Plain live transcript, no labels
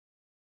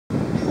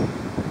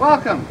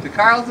Welcome to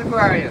Carl's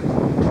Aquarium.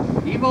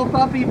 Evil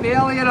puppy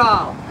Bailey and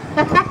all.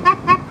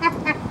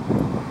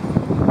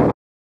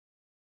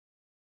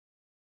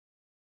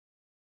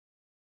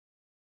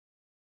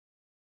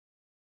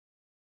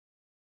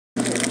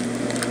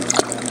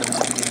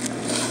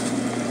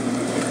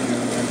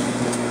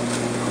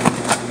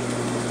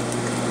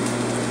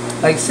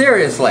 Like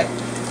seriously,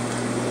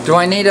 do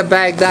I need a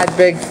bag that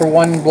big for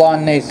one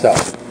blonde naso?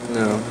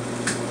 No.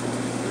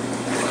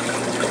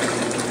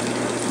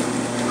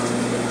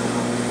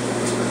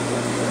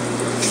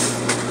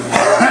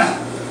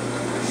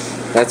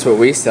 That's what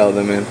we sell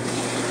them in.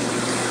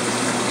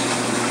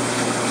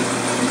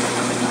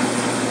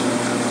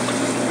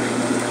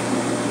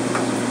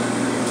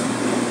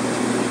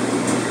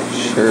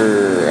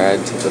 Sure,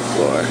 add to the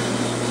floor.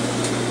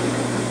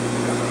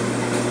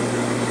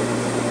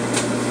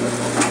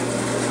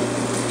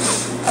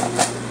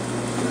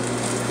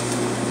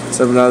 It's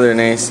another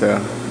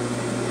naso.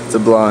 It's a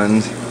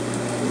blonde.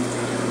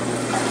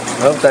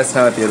 I hope that's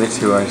not what the other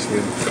two are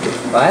too.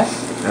 What?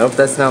 I hope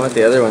that's not what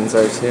the other ones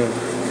are too.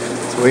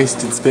 It's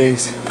wasted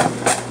space.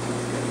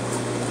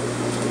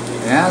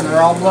 Yeah,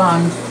 they're all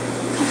blonde.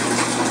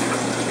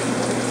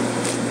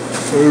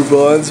 Are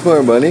blondes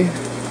more money?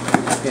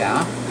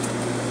 Yeah.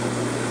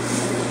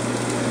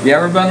 You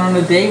ever been on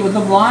a date with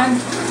a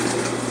blonde?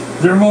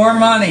 They're more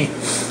money.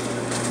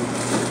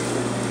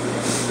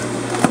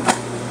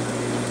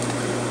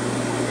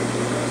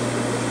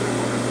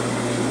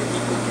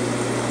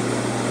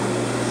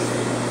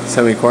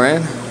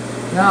 Semi-Korean?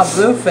 No,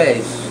 blue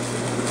face.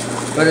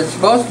 But it's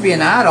supposed to be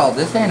an adult.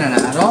 This ain't an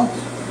adult.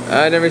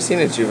 I've never seen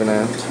a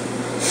juvenile.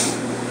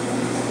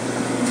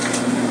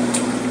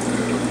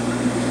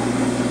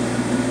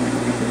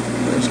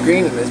 There's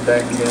green in this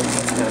bag too.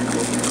 That's kind of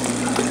cool.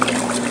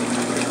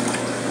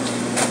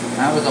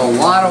 That was a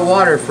lot of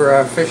water for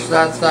a fish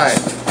that size.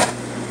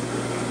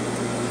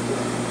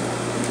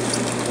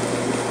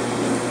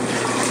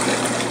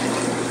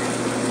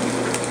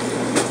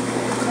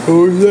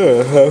 Who's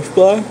that? Half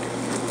black?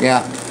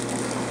 Yeah.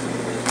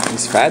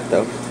 He's fat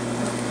though.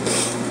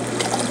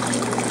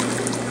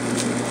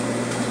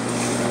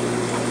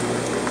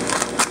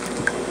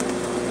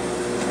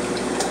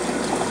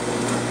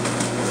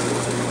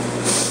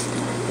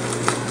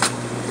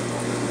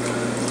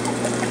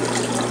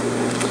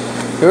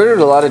 We ordered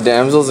a lot of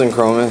damsels and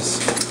chromis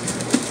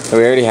that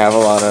we already have a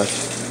lot of.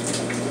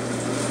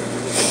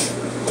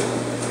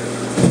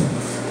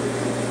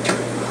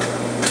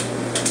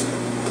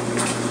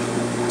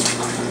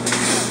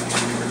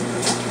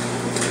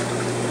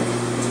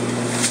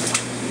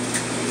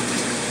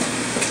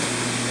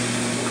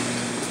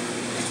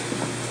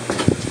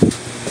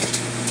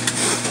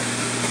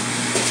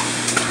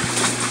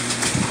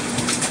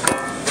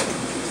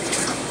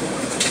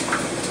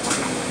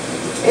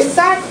 Is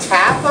that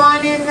tap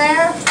on in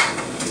there?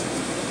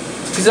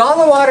 Because all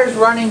the water's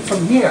running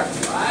from here.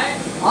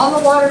 What? All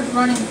the water's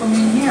running from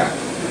in here.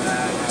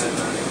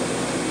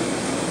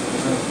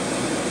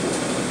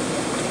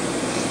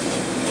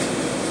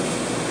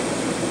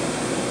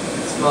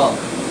 It's full.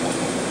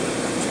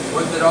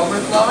 Was it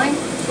overflowing?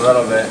 A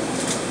little bit.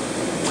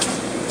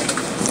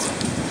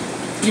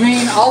 You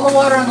mean all the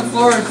water on the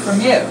floor is from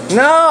you?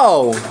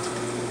 No!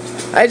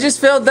 I just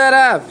filled that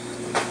up.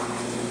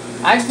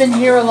 I've been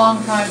here a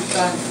long time,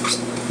 son.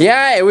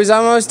 Yeah, it was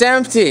almost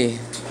empty.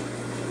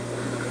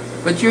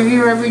 But you're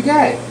here every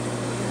day.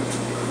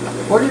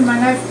 Where did my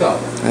knife go?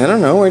 I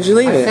don't know. Where'd you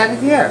leave I it? set it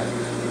here.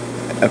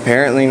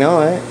 Apparently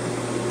not.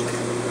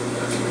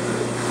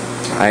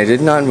 I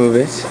did not move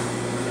it.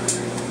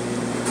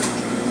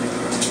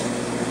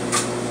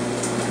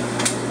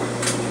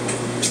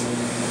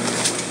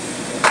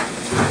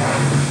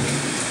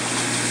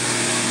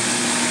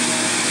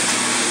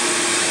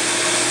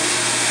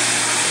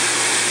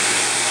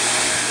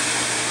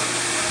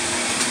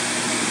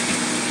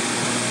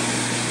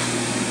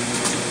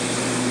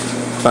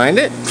 Find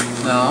it?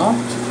 No.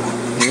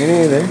 Me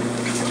neither.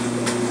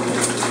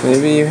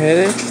 Maybe you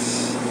hit it?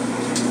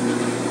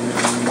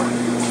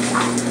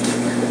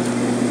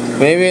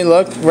 Maybe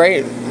look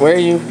right where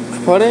you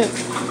put it?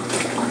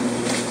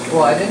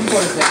 Well, I didn't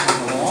put it down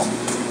in the hole.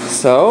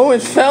 So,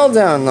 it fell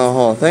down the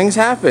hole. Things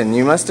happen.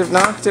 You must have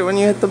knocked it when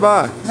you hit the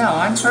box. No,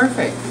 I'm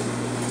perfect.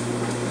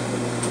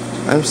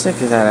 I'm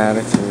sick of that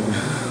attitude.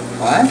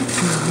 What?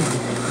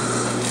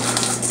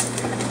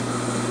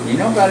 You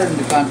know better than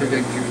to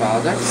contradict your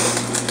father.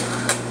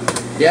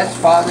 Yes,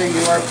 Father,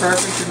 you are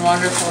perfect and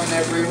wonderful in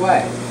every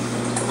way.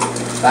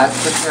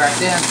 That's the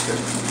correct answer.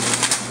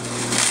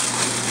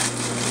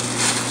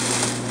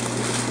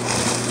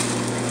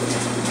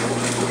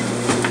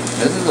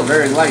 This is a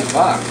very light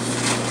box.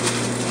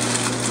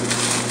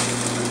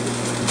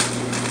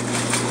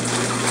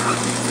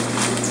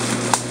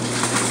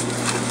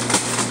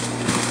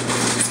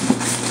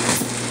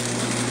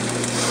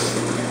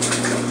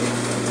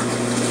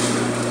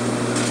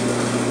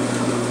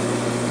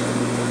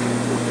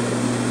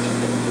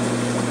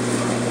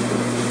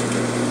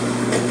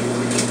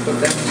 Put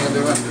them in the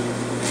other one.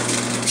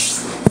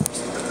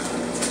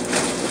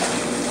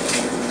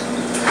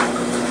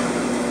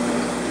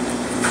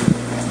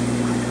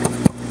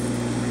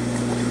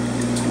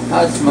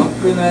 I smoke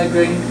and I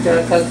drink,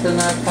 I cuss and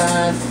I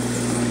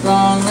pass.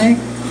 Lonely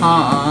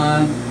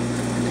heart.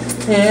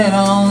 It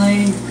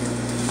only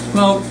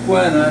smoke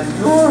when I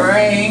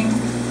drink.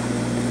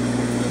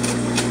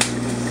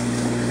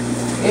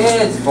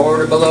 It's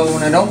 40 below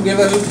and I don't give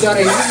a hoot. Got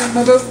a heat in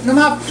my boot and I'm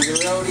off to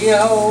the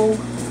rodeo.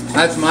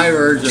 That's my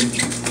version.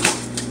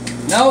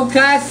 No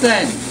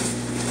cussing.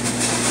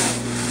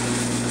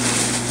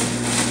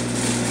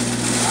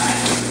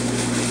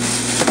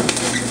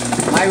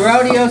 My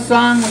rodeo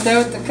song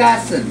without the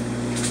cussing.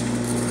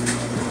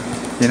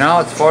 You know,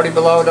 it's 40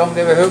 below, don't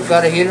give a hoot,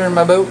 got a heater in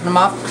my boot and I'm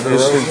off to the You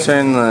rodeo. should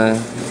turn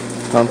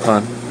the pump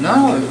on.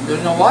 No,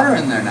 there's no water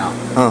in there now.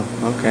 Oh,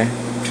 okay.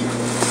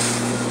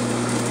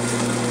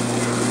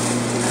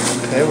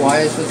 Okay, why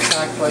is it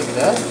stacked like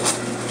that?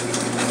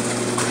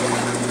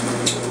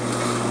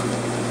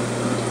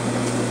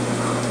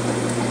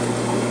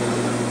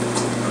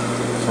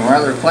 Some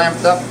rather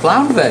clamped up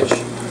clownfish.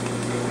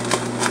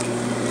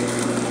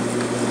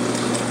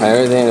 Why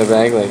are they in a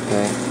bag like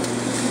that?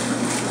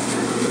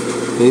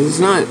 He's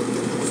not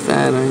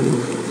fat either.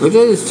 Look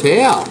at his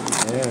tail.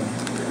 Yeah.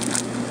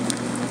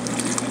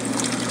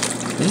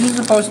 This is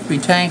supposed to be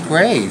tank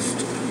raised.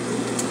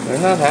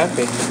 They're not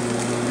happy.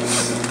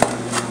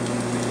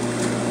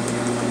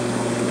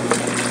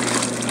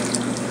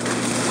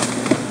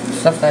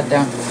 Stuff that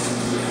down.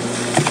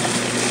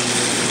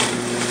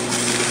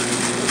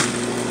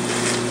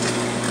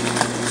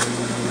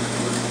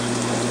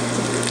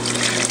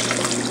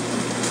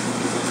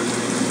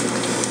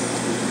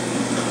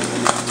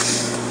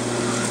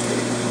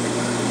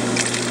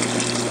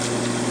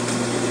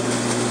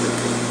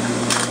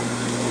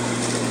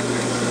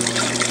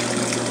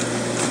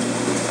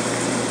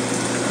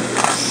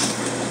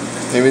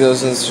 Maybe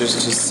those ones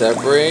just to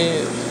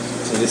separate,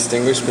 to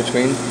distinguish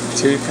between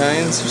two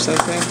kinds or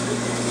something.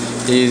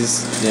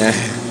 Yeah.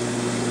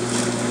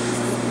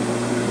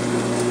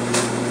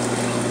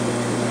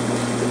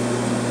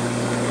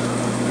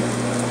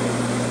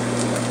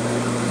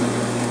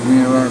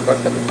 You want a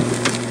bucket?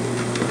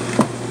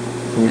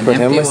 Can you An put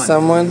him empty with one.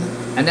 someone?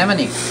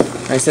 Anemone.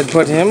 I said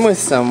put him with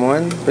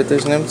someone, but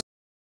there's an empty